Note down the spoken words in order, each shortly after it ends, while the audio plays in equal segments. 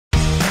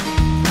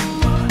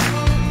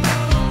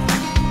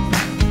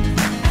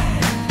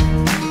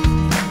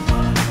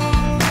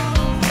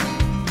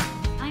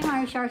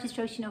is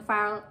Roisin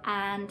O'Farrell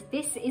and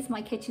this is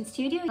my kitchen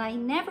studio. I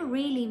never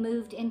really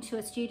moved into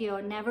a studio,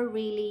 never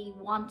really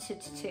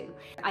wanted to.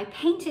 I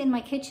paint in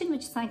my kitchen,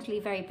 which is thankfully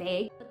very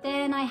big, but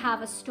then I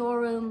have a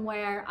storeroom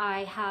where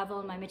I have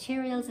all my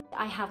materials.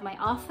 I have my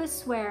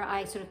office where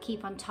I sort of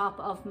keep on top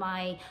of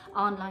my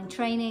online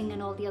training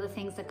and all the other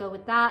things that go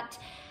with that.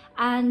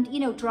 And you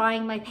know,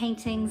 drying my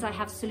paintings, I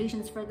have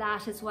solutions for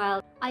that as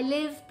well. I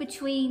live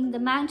between the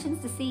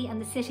mountains, the sea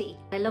and the city.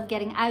 I love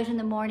getting out in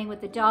the morning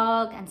with the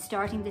dog and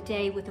starting the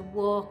day with a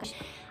walk.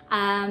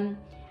 And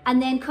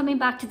then coming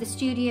back to the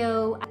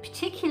studio,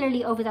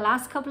 particularly over the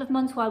last couple of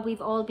months while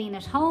we've all been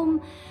at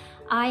home,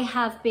 I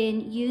have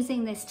been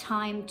using this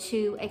time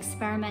to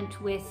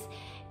experiment with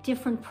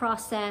different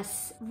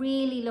process,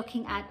 really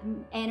looking at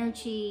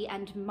energy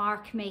and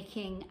mark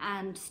making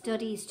and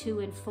studies to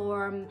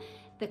inform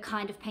the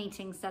kind of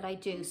paintings that I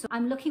do. So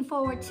I'm looking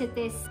forward to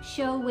this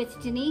show with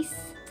Denise.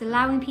 It's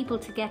allowing people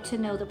to get to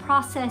know the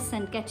process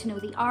and get to know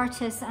the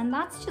artist, and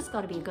that's just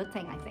got to be a good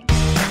thing, I think.